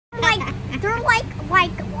They're like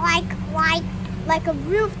a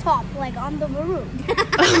rooftop, like on the roof.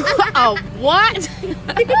 Oh, what?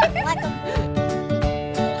 Like a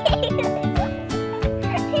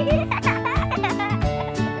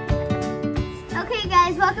Okay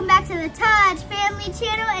guys, welcome back to the Taj Family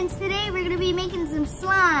Channel, and today we're gonna be making some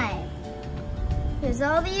slime. Here's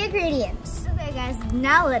all the ingredients. Okay guys,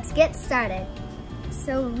 now let's get started.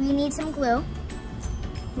 So we need some glue.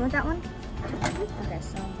 You want that one? Okay,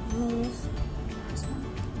 so I'm gonna use this one.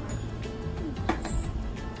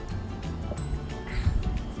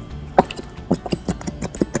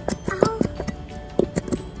 Ow.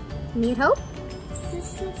 Need help?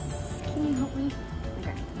 Sis, can you help me?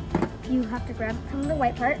 Okay. You have to grab from the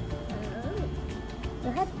white part. Go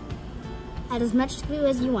ahead. Add as much glue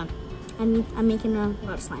as you want. I'm making a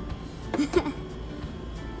lot of slime.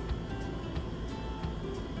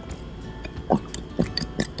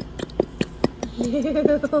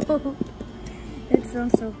 It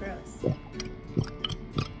sounds so gross.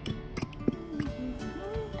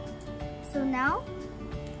 So now,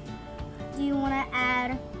 do you want to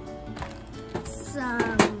add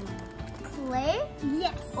some clay?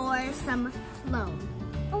 Yes. Or some foam?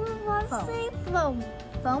 Oh, I want to say foam.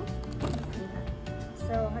 Foam?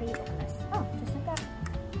 So how do you open this? Oh, just like that.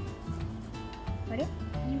 Ready?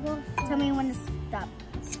 You go. Tell me when to stop.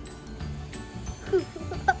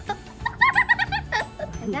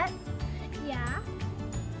 Like that? Yeah.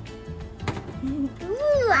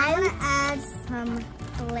 Ooh, I want to add some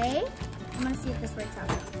clay. I'm going to see if this works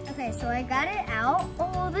out. Okay, so I got it out.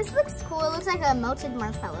 Oh, this looks cool. It looks like a melted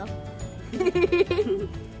marshmallow. So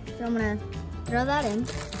I'm going to throw that in.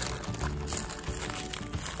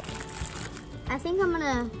 I think I'm going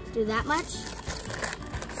to do that much.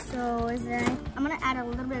 So I'm going to add a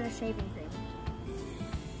little bit of shaving cream.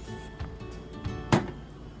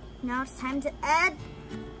 Now it's time to add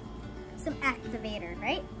some activator,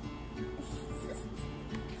 right?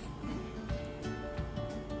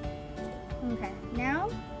 Okay, now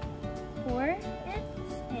pour it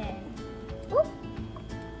in. Oop.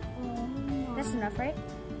 That's enough, right?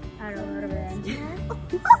 Add a little bit in here.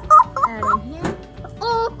 Add in here.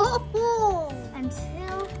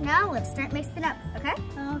 Until now, let's start mixing it up, okay?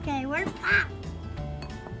 Okay, where's that?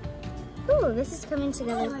 Ooh, this is coming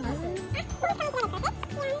together perfect.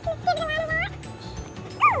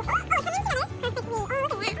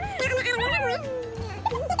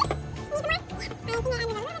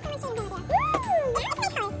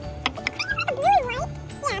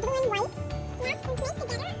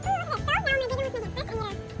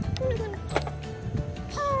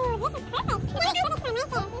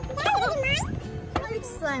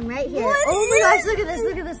 Slime right here. Oh my gosh, look at this,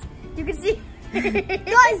 look at this. You can see.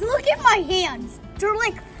 Guys, look at my hands. They're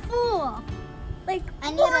like full. Like,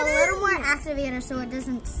 I need a little more activator so it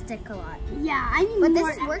doesn't stick a lot. Yeah, I need more. But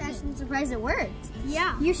this is working. I'm surprised it worked.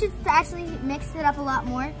 Yeah. You should actually mix it up a lot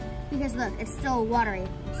more because look, it's still watery.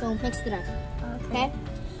 So mix it up. Okay?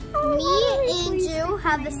 Me and Ju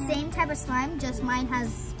have the same type of slime, just mine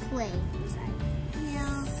has clay inside.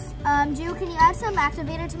 Yeah. Ju, can you add some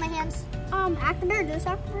activator to my hands? Activator, this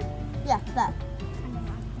activator? Yeah, that.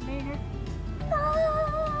 Activator.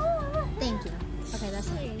 Thank you. Okay, that's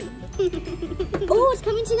it. Oh, it's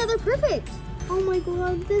coming together perfect. Oh my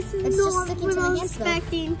god, this is not what I was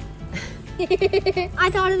expecting. I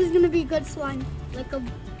thought it was gonna be good slime. Like a.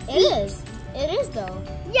 It is. It is though.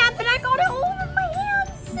 Yeah, but I got it all over my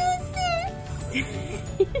hands, sis.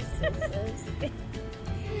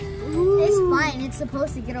 It's fine. It's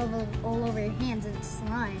supposed to get all over your hands. It's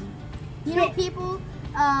slime. You know, people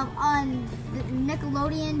on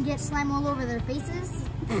Nickelodeon get slime all over their faces.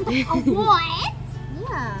 What?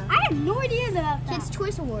 Yeah. I have no idea about that. Kids'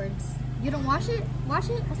 Choice Awards. You don't watch it? Watch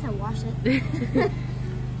it? I said watch it.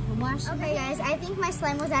 Watch it. Okay, guys. I think my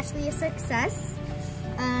slime was actually a success.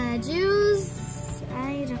 Juice.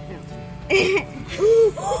 I don't know.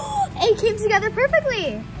 It came together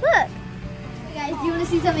perfectly. Look. Hey guys, do you want to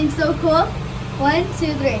see something so cool? 1,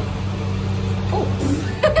 2, 3. Oh.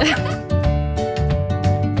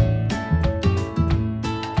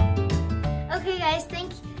 Okay, guys.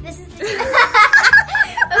 This is the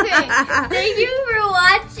Okay, thank you for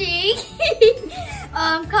watching.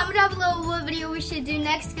 Comment down below what video we should do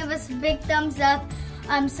next. Give us a big thumbs up.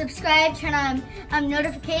 Subscribe, turn on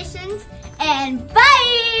notifications, and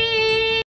bye!